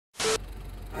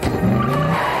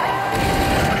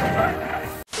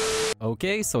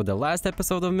Okay, so the last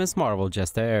episode of Miss Marvel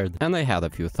just aired, and I had a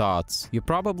few thoughts. You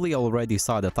probably already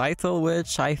saw the title,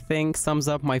 which I think sums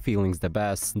up my feelings the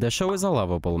best. The show is a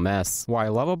lovable mess. Why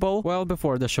lovable? Well,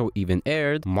 before the show even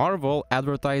aired, Marvel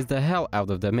advertised the hell out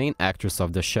of the main actress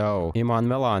of the show, Iman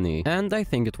Vellani, and I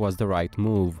think it was the right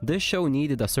move. This show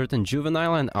needed a certain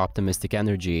juvenile and optimistic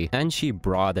energy, and she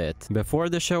brought it, before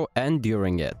the show and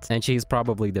during it. And she's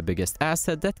probably the biggest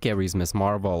asset that carries Miss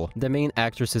Marvel. The main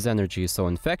actress's energy is so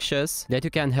infectious that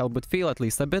you can't help but feel at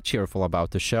least a bit cheerful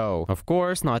about the show. Of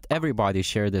course, not everybody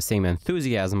shared the same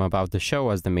enthusiasm about the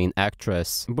show as the main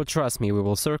actress, but trust me, we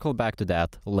will circle back to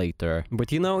that later.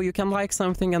 But you know, you can like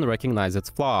something and recognize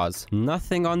its flaws.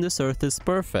 Nothing on this earth is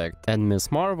perfect, and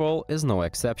Miss Marvel is no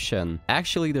exception.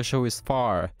 Actually, the show is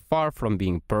far from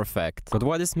being perfect. But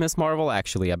what is Miss Marvel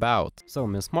actually about? So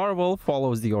Miss Marvel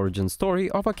follows the origin story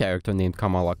of a character named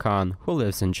Kamala who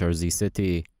lives in Jersey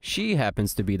City. She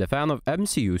happens to be the fan of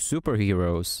MCU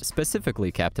superheroes,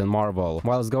 specifically Captain Marvel.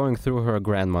 Whilst going through her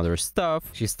grandmother's stuff,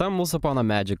 she stumbles upon a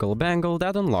magical bangle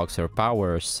that unlocks her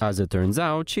powers. As it turns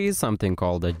out, she is something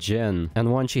called a djinn,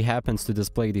 and once she happens to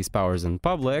display these powers in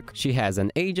public, she has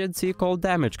an agency called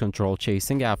Damage Control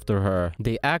chasing after her.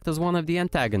 They act as one of the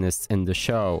antagonists in the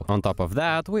show. On top of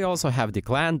that, we also have the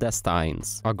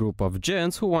Clandestines, a group of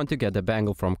djinns who want to get the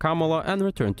bangle from Kamala and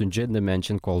return to Djinn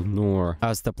dimension called Noor.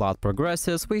 As the plot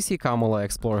progresses, we see Kamala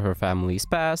explore her family's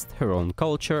past, her own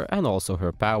culture, and also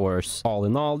her powers. All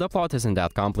in all, the plot isn't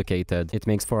that complicated. It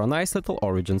makes for a nice little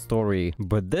origin story.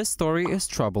 But this story is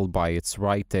troubled by its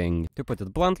writing. To put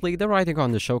it bluntly, the writing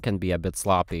on the show can be a bit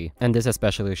sloppy, and this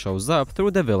especially shows up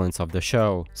through the villains of the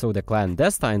show. So the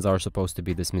Clandestines are supposed to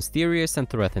be this mysterious and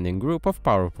threatening group of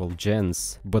powerful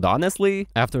djinns. But honestly,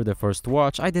 after the first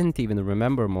watch, I didn't even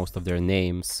remember most of their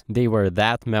names. They were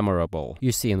that memorable.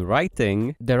 You see, in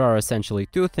writing, there are essentially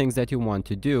two things that you want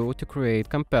to do to create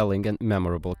compelling and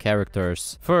memorable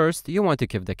characters. First, you want to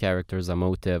give the characters a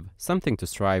motive, something to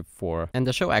strive for, and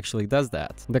the show actually does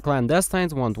that. The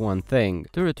Clandestines want one thing: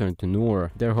 to return to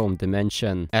Noor, their home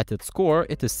dimension. At its core,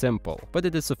 it is simple, but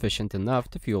it is sufficient enough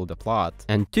to fuel the plot.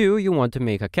 And two, you want to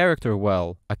make a character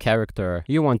a character.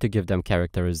 You want to give them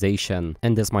characterization,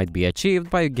 and this might be achieved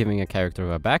by giving a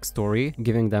character a backstory,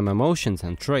 giving them emotions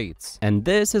and traits. And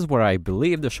this is where I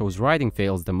believe the show's writing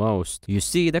fails the most. You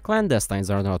see, the Clandestines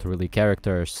are not really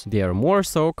characters. They are more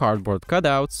so cardboard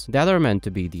cutouts that are meant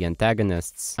to be the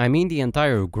antagonists. I mean, the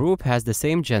entire group has the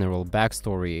same general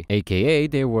backstory, aka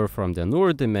they were from the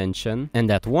Noor dimension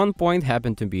and at one point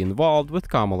happened to be involved with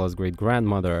Kamala's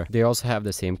great-grandmother. They also have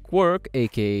the same quirk,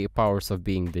 aka powers of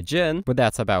being the djinn, but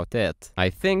that's about it. I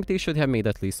think they should have made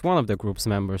at least one of the group's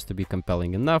members to be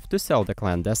compelling enough to sell the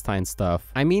clandestine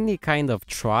stuff. I mean, they kind of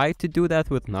tried to do that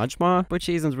with Najma, but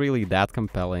she isn't really that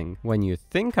compelling. When you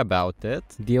think about it,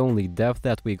 the only depth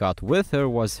that we got with her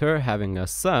was her having a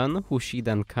son who she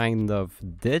then kind of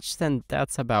ditched, and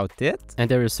that's about it. And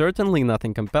there is certainly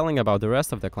nothing compelling about the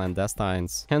rest of the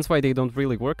clandestines, hence why they don't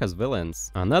really work as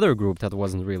villains. Another group that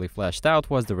wasn't really fleshed out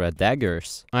was the Red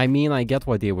Daggers. I mean, I get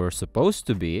what they were supposed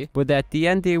to be, but at the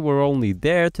end they were only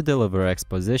there to deliver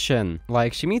exposition.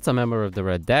 Like, she meets a member of the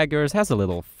Red Daggers, has a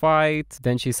little fight,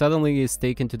 then she suddenly is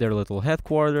taken to their little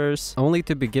headquarters, only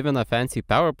to be given a fancy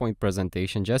PowerPoint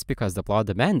presentation just because the plot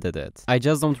demanded it. I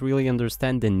just don't really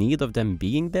understand the need of them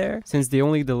being there, since they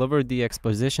only delivered the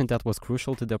exposition that was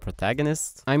crucial to the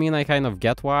protagonists. I mean, I kind of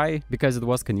get why, because it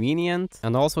was convenient,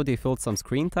 and also they filled some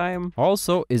screen time.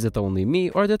 Also, is it only me,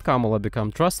 or did Kamala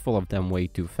become trustful of them way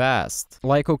too fast?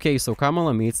 Like, okay, so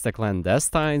Kamala meets the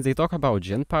clandestines, they talk about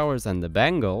djinn powers and the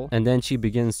bangle, and then she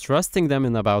begins trusting them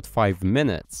in about 5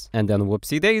 minutes. And then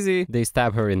whoopsie daisy, they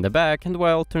stab her in the back, and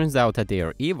well, turns out that they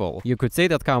are evil. You could say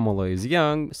that Kamala is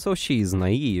young, so she's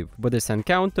naive, but this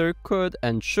encounter could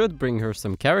and should bring her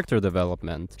some character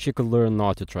development. She could learn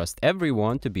not to trust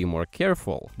everyone, to be more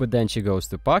careful. But then she goes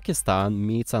to Pakistan,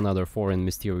 meets another foreign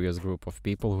mysterious group of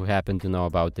people who happen to know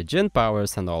about the djinn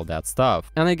powers and all that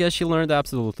stuff. And I guess she learned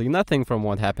absolutely nothing from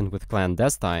what happened with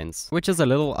clandestines, which is a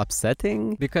little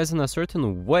upsetting, because in a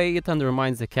certain way it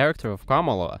undermines the character of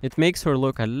Kamala. It makes her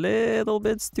look a little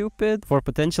bit stupid for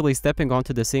potentially stepping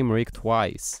onto the same rake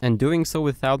twice, and doing so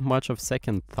without much of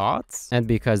second thoughts. And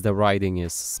because the writing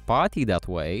is spotty that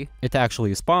way, it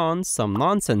actually spawns some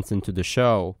nonsense into the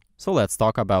show. So let's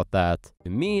talk about that.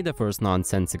 To me, the first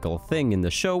nonsensical thing in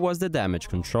the show was the damage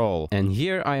control. And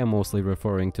here I am mostly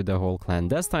referring to the whole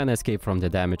clandestine escape from the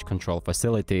damage control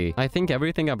facility. I think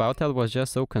everything about that was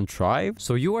just so contrived.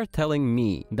 So you are telling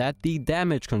me that the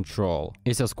damage control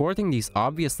is escorting these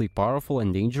obviously powerful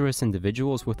and dangerous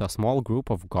individuals with a small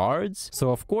group of guards? So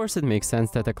of course it makes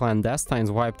sense that the clandestines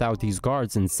wiped out these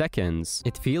guards in seconds.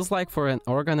 It feels like for an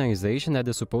organization that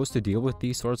is supposed to deal with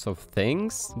these sorts of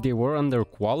things, they were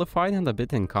underqualified and a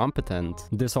bit incompetent.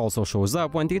 This also shows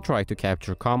up when they try to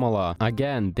capture Kamala.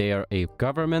 Again, they are a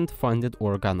government-funded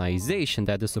organization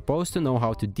that is supposed to know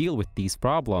how to deal with these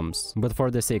problems. But for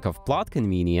the sake of plot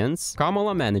convenience,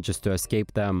 Kamala manages to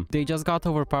escape them. They just got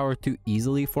overpowered too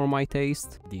easily for my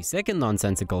taste. The second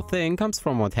nonsensical thing comes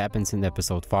from what happens in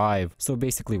episode 5. So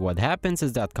basically what happens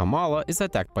is that Kamala is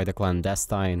attacked by the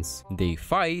clandestines. They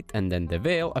fight and then the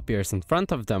veil appears in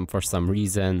front of them for some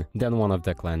reason. Then one of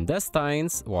the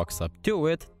clandestines walks up to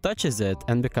it, touches it,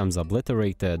 and becomes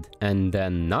obliterated. And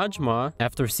then Najma,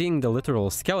 after seeing the literal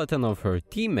skeleton of her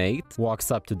teammate, walks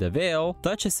up to the veil,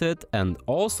 touches it, and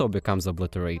also becomes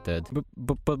obliterated.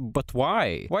 But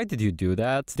why? Why did you do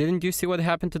that? Didn't you see what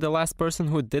happened to the last person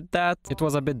who did that? It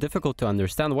was a bit difficult to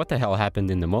understand what the hell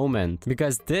happened in the moment,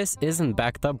 because this isn't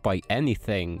backed up by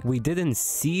anything. We didn't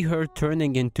see her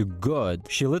turning into good.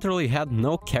 She literally had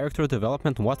no character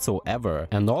development whatsoever.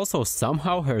 And also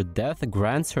somehow her death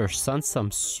grants her son some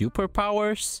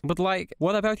superpowers? But like,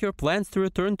 what about your plans to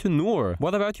return to Noor?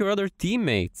 What about your other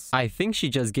teammates? I think she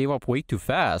just gave up way too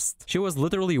fast. She was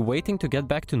literally waiting to get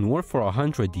back to Noor for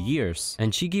 100 years.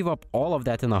 And she gave up all of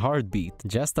that in a heartbeat.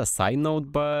 Just a side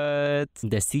note, but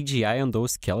the CGI on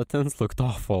those skeletons looked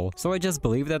awful. So I just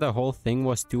believe that the whole thing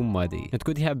was too muddy. It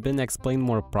could have been explained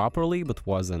more properly, but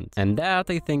wasn't. And that,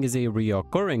 I think, is a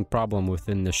reoccurring problem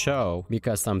within the show,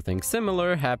 because something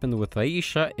similar happened with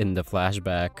Aisha in the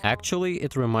flashback. Actually,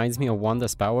 it reminds me of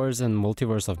Wanda's powers in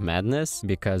Multiverse of Madness,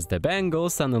 because the bangle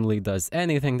suddenly does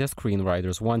anything the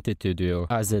screenwriters wanted to do.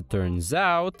 As it turns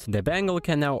out, the bangle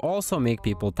can now also make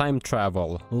people time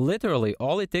travel. Literally,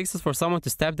 all it takes is for someone to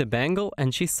stab the bangle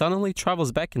and she suddenly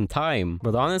travels back in time.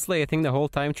 But honestly, I think the whole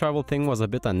time travel thing was a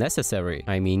bit unnecessary.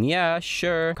 I mean, yeah,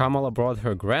 sure, Kamala brought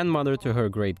her grandmother to her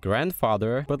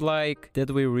great-grandfather, but like, did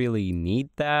we really need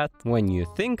that? When you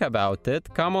think about it,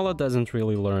 Kamala doesn't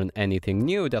really learn anything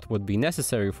new that would be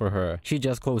necessary for her. She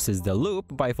just closes the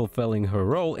loop by fulfilling her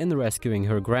role in rescuing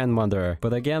her grandmother.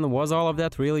 But again, was all of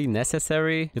that really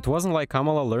necessary? It wasn't like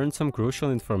Kamala learned some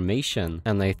crucial information.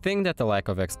 And I think that the lack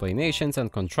of explanations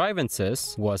and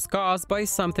contrivances was caused by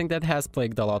something that has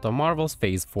plagued a lot of Marvel's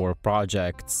Phase 4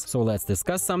 projects. So let's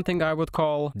discuss something I would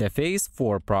call the Phase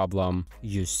 4 problem.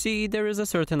 You see, there is a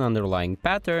certain underlying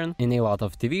pattern in a lot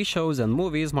of TV shows and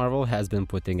movies Marvel has been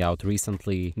putting out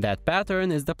recently. That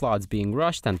pattern is the plots being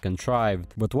rushed and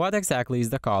contrived. But what exactly is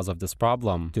the cause of this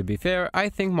problem? To be fair, I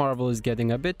think Marvel is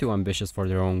getting a bit too ambitious for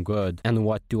their own good. And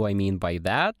what do I mean by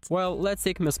that? Well, let's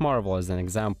take Ms. Marvel as an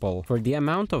example. For the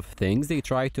amount of things they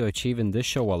try to achieve in this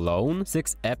show alone,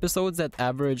 6 episodes that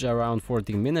average around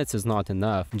 40 minutes is not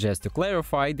enough. Just to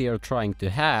clarify, they are trying to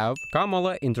have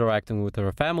Kamala interacting with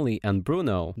her family and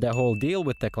Bruno, the whole deal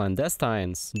with the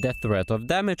clandestines, the threat of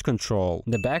damage control,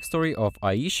 the backstory of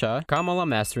Aisha, Kamala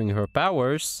mastering her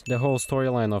powers, the whole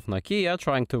storyline of Nakia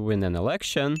trying to win an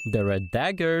election, the red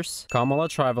daggers, Kamala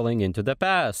traveling into the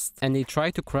past. And they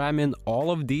try to cram in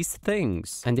all of these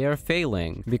things, and they are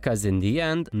failing, because in the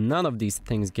end, none of these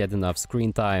things get enough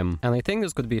screen time. And I think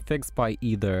this could be fixed by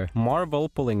either Marvel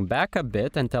pulling back a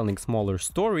bit and telling smaller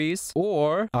stories,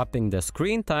 or upping the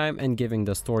screen time and giving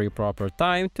the story proper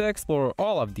time to explore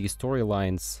all of these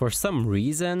storylines. For some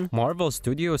reason, Marvel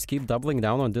Studios keep doubling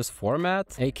down on this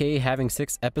format, aka having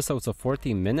 6 episodes of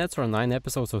 40 minutes or 9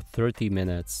 episodes of 30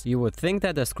 minutes. You would think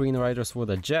that the screenwriters would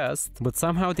adjust, but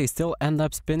somehow they still end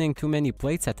up spinning too many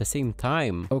plates at the same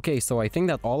time. Okay, so I think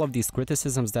that all of these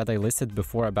criticisms that I listed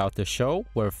before about the show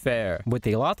were fair, but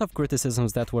a lot of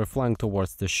criticisms that were flung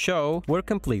towards the show were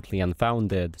completely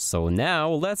unfounded. So now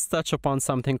let's touch upon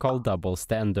something called double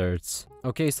standards.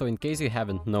 Okay, so in case you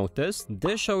haven't noticed,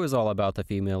 this show is all about a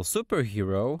female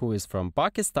superhero who is from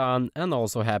Pakistan and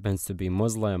also happens to be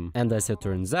Muslim. And as it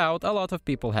turns out, a lot of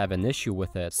people have an issue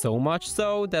with it. So much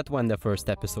so that when the first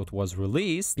episode was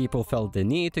released, people felt the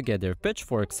need to get their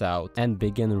pitchforks out and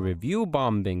begin review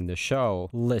bombing the show.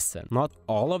 Listen, not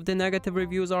all of the negative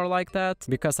reviews are like that,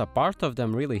 because a part of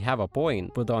them really have a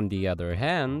point. But on the other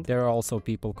hand, there are also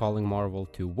people calling Marvel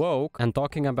too woke and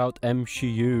talking about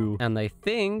MCU. And I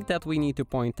think that we need need to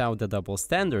point out the double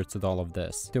standards with all of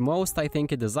this. To most, I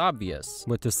think it is obvious,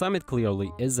 but to some it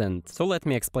clearly isn't. So let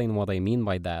me explain what I mean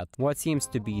by that. What seems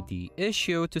to be the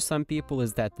issue to some people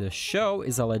is that the show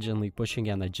is allegedly pushing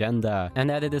an agenda, and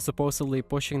that it is supposedly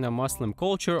pushing the Muslim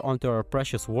culture onto our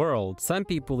precious world. Some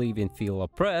people even feel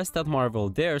oppressed that Marvel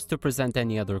dares to present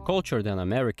any other culture than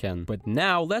American. But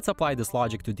now, let's apply this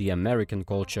logic to the American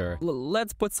culture.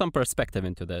 Let's put some perspective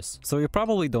into this. So you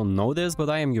probably don't know this, but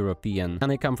I am European,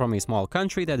 and I come from a small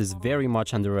country that is very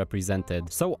much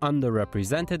underrepresented. So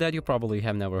underrepresented that you probably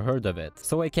have never heard of it.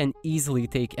 So I can easily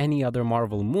take any other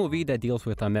Marvel movie that deals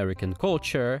with American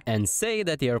culture and say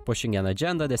that they are pushing an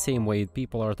agenda the same way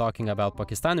people are talking about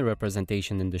Pakistani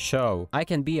representation in the show. I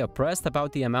can be oppressed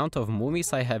about the amount of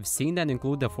movies I have seen that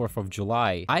include the 4th of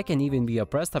July. I can even be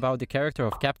oppressed about the character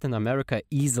of Captain America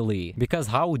easily, because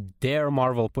how dare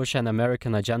Marvel push an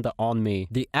American agenda on me?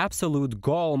 The absolute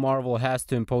gall Marvel has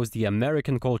to impose the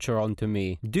American culture onto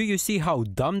me. Do you see how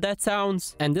dumb that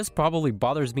sounds? And this probably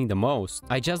bothers me the most.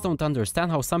 I just don't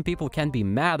understand how some people can be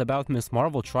mad about Miss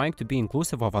Marvel trying to be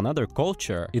inclusive of another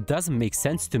culture. It doesn't make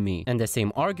sense to me. And the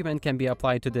same argument can be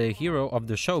applied to the hero of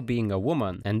the show being a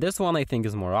woman. And this one I think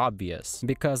is more obvious,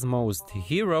 because most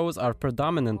heroes are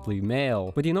predominantly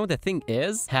male. But you know, the thing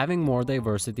is, having more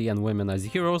diversity and women as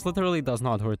heroes literally does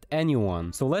not hurt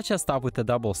anyone. So let's just stop with the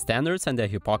double standards and the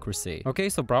hypocrisy. Okay,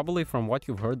 so probably from what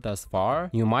you've heard thus far,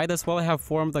 you might as well have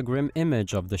formed a grim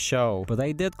image of the show, but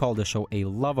I did call the show a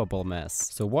lovable mess.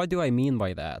 So what do I mean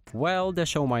by that? Well, the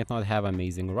show might not have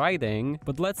amazing writing,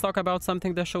 but let's talk about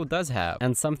something the show does have,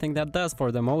 and something that does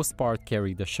for the most part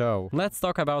carry the show. Let's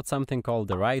talk about something called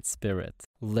the right spirit.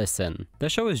 Listen, the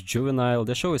show is juvenile,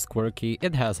 the show is quirky,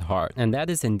 it has heart, and that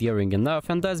is endearing enough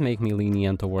and does make me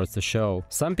lenient towards the show.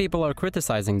 Some people are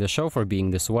criticizing the show for being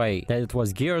this way, that it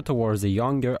was geared towards a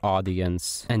younger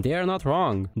audience. And they are not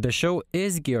wrong. The show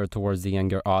is geared towards the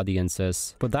younger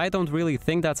audiences, but I don't really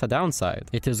think that's a downside.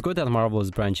 It is good that Marvel is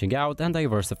branching out and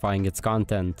diversifying its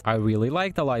content. I really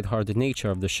like the lighthearted nature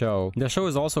of the show. The show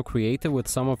is also creative with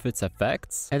some of its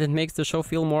effects, and it makes the show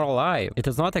feel more alive. It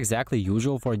is not exactly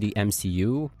usual for the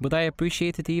MCU, but I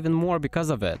appreciate it even more because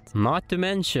of it. Not to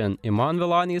mention, Iman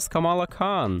Vellani's Kamala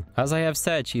Khan. As I have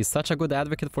said, she is such a good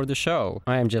advocate for the show.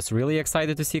 I am just really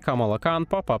excited to see Kamala Khan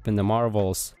pop up in the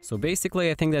Marvels. So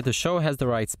basically, I think that the show has the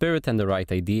right spirit and the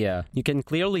right idea. You can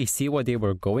clearly see what they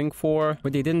were going for,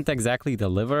 but they didn't exactly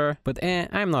deliver. But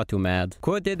I'm not too mad.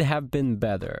 Could it have been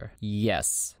better?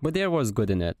 Yes. But there was good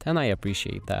in it, and I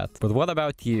appreciate that. But what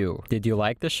about you? Did you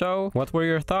like the show? What were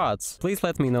your thoughts? Please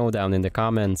let me know down in the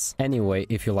comments. Anyway,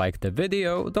 if you liked the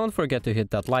video, don't forget to hit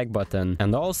that like button,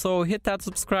 and also hit that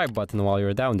subscribe button while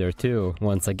you're down there too.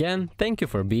 Once again, thank you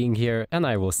for being here, and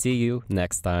I will see you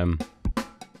next time.